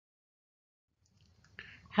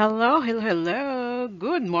Hello, hello, hello.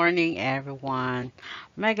 Good morning, everyone.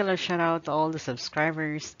 Mega shout out to all the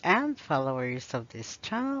subscribers and followers of this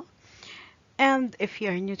channel. And if you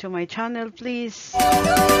are new to my channel, please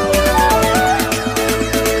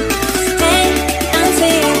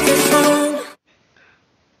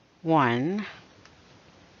one,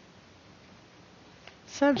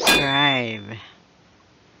 subscribe.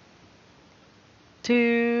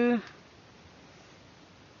 Two,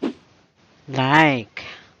 like,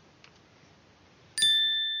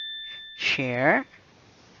 share.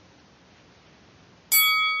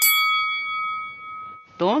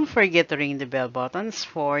 Don't forget to ring the bell buttons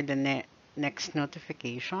for the next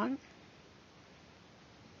notification.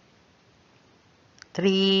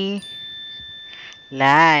 Three,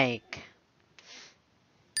 like,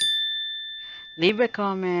 leave a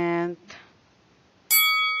comment,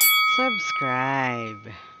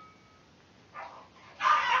 subscribe.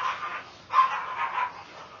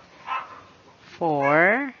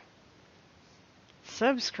 4,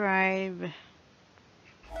 subscribe.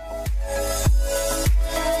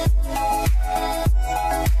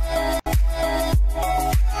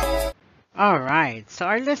 Alright, so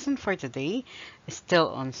our lesson for today is still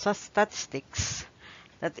on statistics,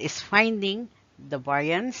 that is finding the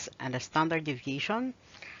variance and the standard deviation.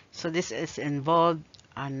 So this is involved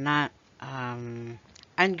not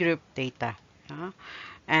ungrouped data,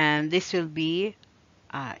 and this will be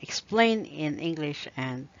explained in English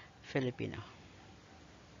and Filipino.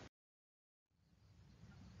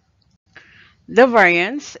 The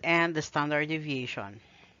variance and the standard deviation.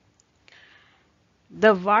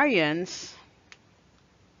 The variance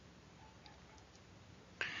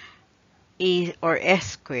E or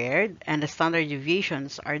S squared and the standard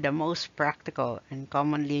deviations are the most practical and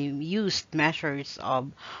commonly used measures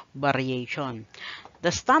of variation.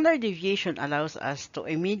 The standard deviation allows us to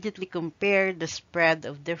immediately compare the spread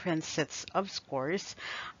of different sets of scores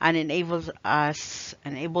and enables us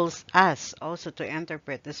also to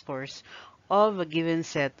interpret the scores of a given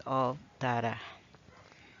set of data.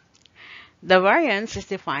 The variance is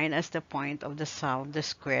defined as the point of the sum of the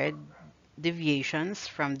squared deviations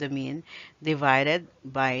from the mean divided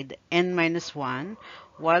by the n-1,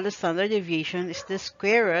 while the standard deviation is the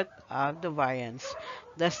square root of the variance.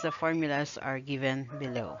 Thus, the formulas are given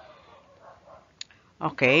below.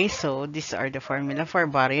 Okay, so these are the formula for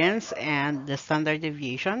variance and the standard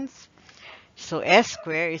deviations. So S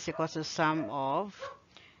squared is equal to sum of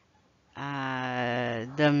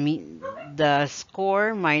the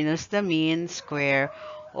score minus the mean square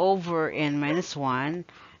over n-1,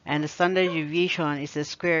 and the standard deviation is the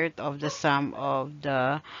square root of the sum of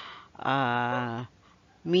the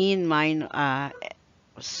mean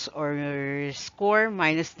or score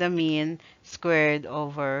minus the mean squared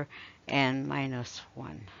over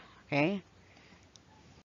n-1. Okay.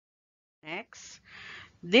 Next,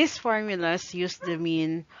 these formulas use the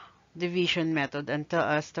mean division method and tell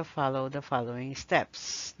us to follow the following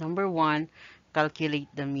steps. Number 1, calculate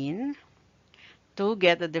the mean. 2,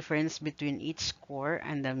 get the difference between each score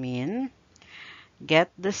and the mean.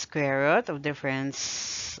 Get the square root of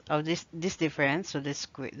difference of this difference, so the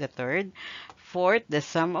third. 4th, the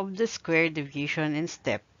sum of the square deviation in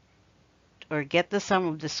step, or get the sum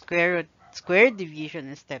of the square deviation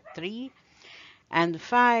in step 3. And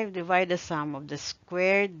 5, divide the sum of the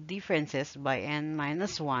squared differences by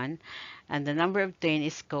n-1, and the number obtained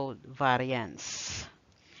is called variance.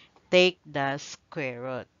 Take the square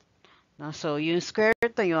root. No, so yung square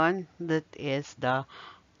root na yun, that is the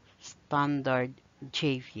standard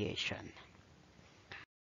deviation.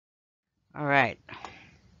 Alright.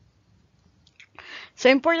 So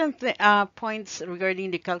important points regarding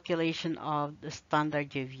the calculation of the standard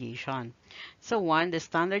deviation. So 1, the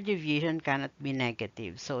standard deviation cannot be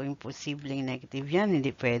negative. So imposibleng negative yan,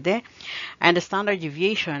 hindi pwede. And the standard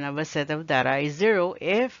deviation of a set of data is 0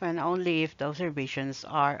 if and only if the observations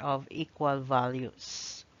are of equal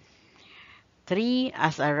values. 3,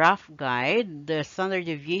 as a rough guide, the standard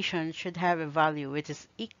deviation should have a value which is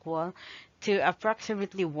equal to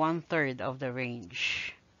approximately 1/3 of the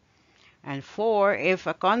range. And 4, if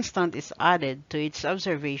a constant is added to its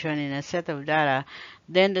observation in a set of data,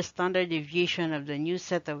 then the standard deviation of the new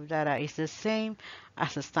set of data is the same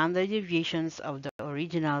as the standard deviations of the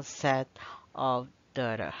original set of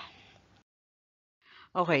data.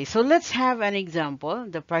 Okay, so let's have an example.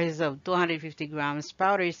 The prices of 250 grams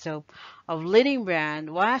powdered soap of leading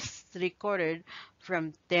brand was recorded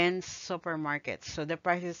from 10 supermarkets. So the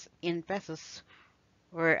prices in pesos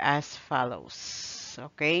were as follows.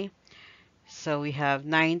 Okay. So we have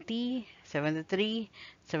 90, 73,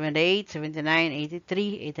 78, 79,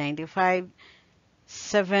 83, 895,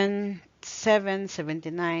 7, 77,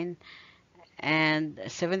 79, and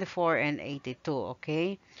 74 and 82.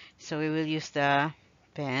 Okay, so we will use the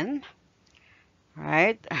pen,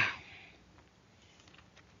 right?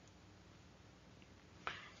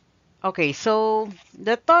 Okay, so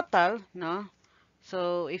the total, no?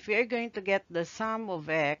 So if we are going to get the sum of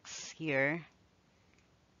x here,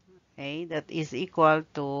 okay, that is equal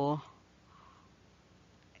to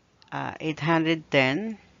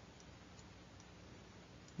 810.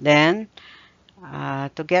 Then,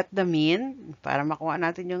 to get the mean, para makuha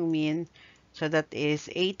natin yung mean, so that is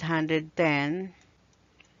 810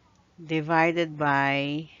 divided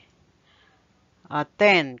by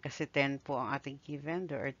 10, kasi 10 po ang ating given.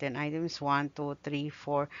 There are 10 items. 1, 2, 3,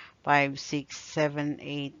 4, 5, 6, 7,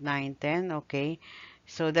 8, 9, 10. Okay.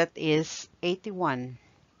 So that is 81.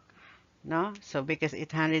 No? So because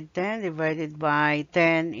 810 divided by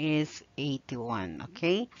 10 is 81.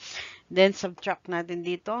 Okay. Then subtract natin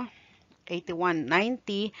dito. 81,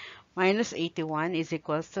 90 minus 81 is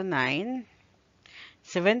equals to 9.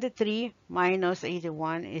 73 minus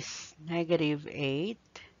 81 is negative 8.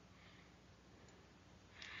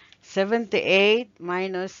 78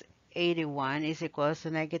 minus 81 is equals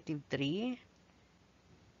to negative 3.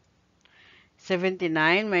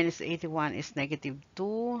 79 minus 81 is negative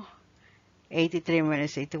 2. 83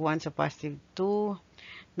 minus 81 is a positive 2.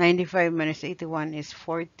 95 minus 81 is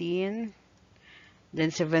 14.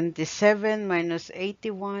 Then 77 minus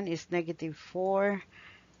 81 is negative 4.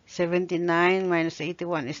 79 minus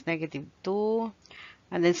 81 is negative 2.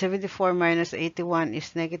 And then 74 minus 81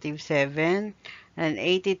 is negative 7. And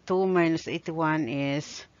 82 minus 81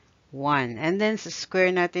 is 1. And then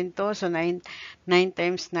square natin to. So 9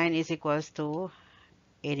 times 9 is equals to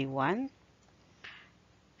 81.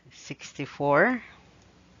 64.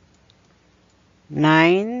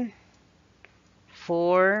 9.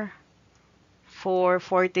 4. 4.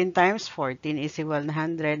 14 times 14 is equal to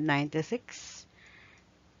 196.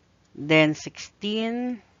 Then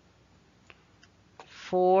 16.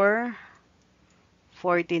 4.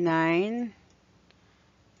 49.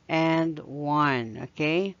 And 1.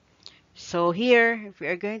 Okay. So here, if we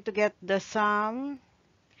are going to get the sum,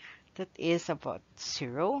 that is about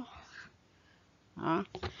 0.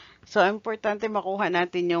 So, importante makuha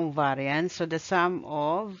natin yung variance. So, the sum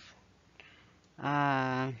of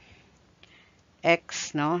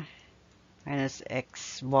x, no, minus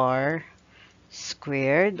x bar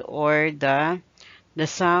squared, or the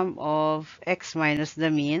sum of x minus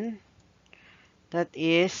the mean, that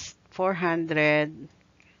is 428.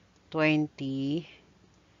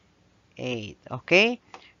 Okay?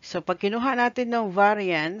 So, pag kinuha natin ng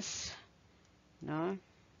variance, no?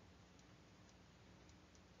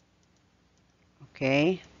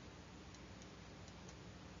 Okay?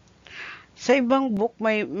 Sa ibang book,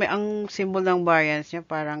 may ang symbol ng variance niya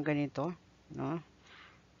parang ganito, no?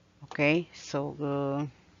 Okay? So,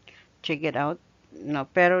 check it out. No,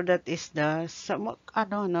 pero that is the sum,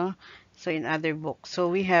 ano, no? So, in other books.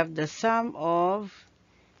 So, we have the sum of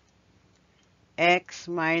x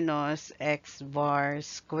minus x bar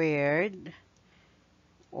squared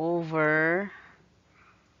over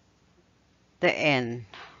the n,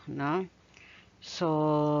 no?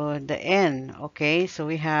 So, the n, okay? So,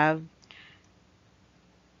 we have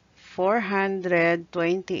 428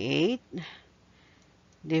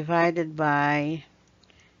 divided by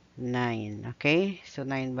 9, okay? So,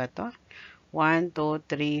 9 ba to? 1, 2,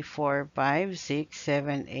 3, 4, 5, 6,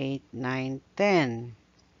 7, 8, 9, 10.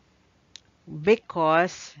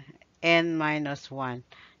 Because n minus 1.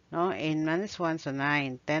 No? N minus 1, so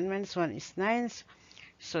 9. 10 minus 1 is 9.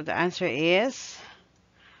 So the answer is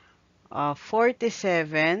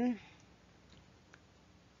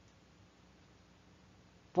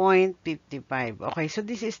 47.55. Okay, so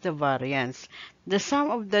this is the variance. The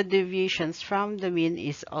sum of the deviations from the mean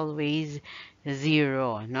is always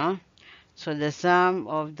 0, no? So the sum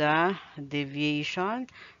of the deviation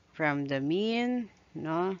from the mean,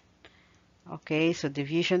 no? Okay, so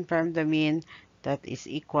deviation from the mean, that is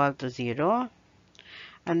equal to 0.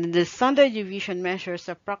 And the standard deviation measures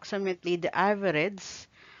approximately the average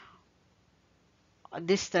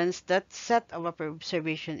distance that set of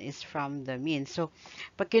observation is from the mean. So,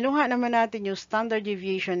 pag kinuha naman natin yung standard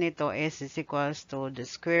deviation nito, S is equals to the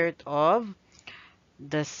square root of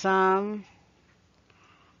the sum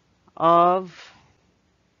of,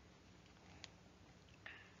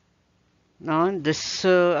 no,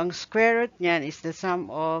 so ang square root niyan is the sum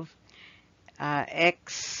of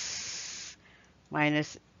x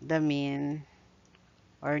minus the mean,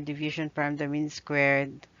 or division from the mean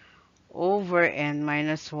squared, over n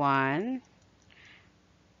minus 1.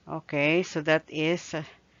 Okay, so that is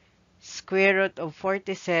square root of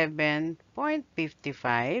 47.55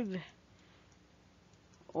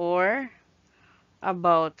 or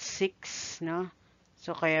about 6, no?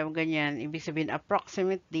 So, kaya ganyan, ibig sabihin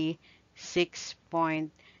approximately 6.89.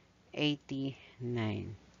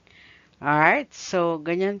 Alright, so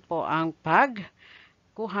ganyan po ang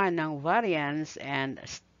pagkuha ng variance and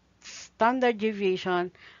standard deviation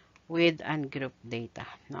with ungrouped data,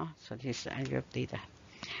 no? So, this is ungrouped data.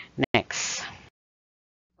 Next.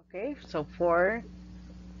 Okay, so for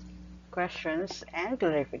questions and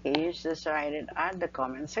clarifications, write it at the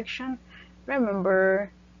comment section.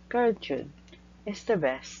 Remember, gratitude is the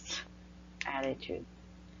best attitude.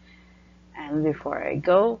 And before I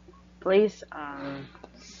go, please,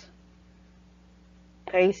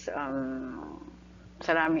 guys,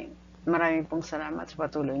 maraming pong salamat sa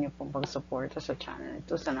patuloy niyo pong pagsuporta sa channel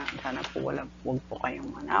ito. Sana po wag po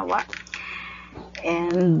kayong manawa.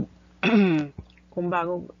 And kung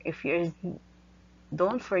bago, if you're,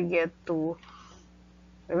 don't forget to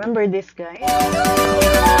remember this, guys.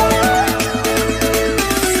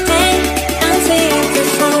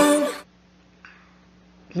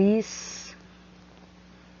 Please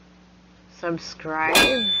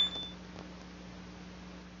subscribe,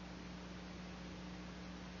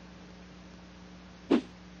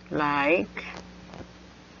 like,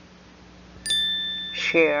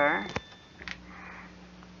 share.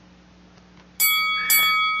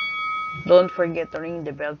 Don't forget to ring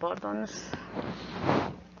the bell buttons.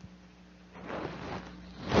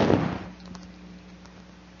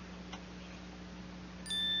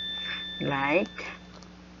 Like,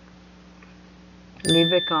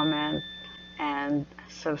 leave a comment, and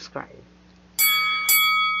subscribe.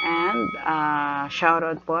 And shout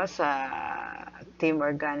out po sa Team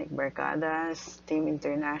Organic Barcadas, Team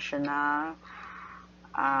International,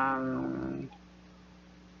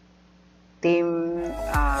 Team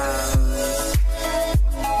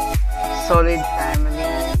Solid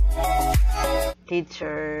Family,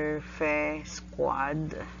 Teacher Fe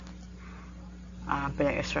Squad,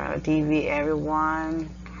 Pinag-Astral TV, everyone,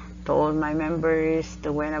 to all my members, the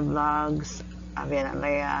Wena Vlogs, Avian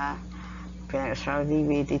Alea, Pinag-Astral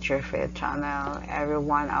TV, Teacher Fe channel,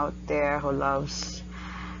 everyone out there who loves,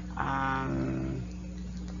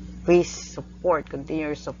 please support,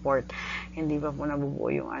 continue your support. Hindi pa po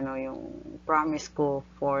nabubuo yung promise ko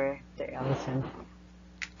for the elephant.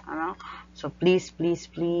 So please,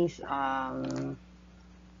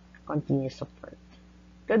 continue support.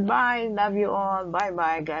 Goodbye. Love you all.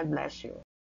 Bye-bye. God bless you.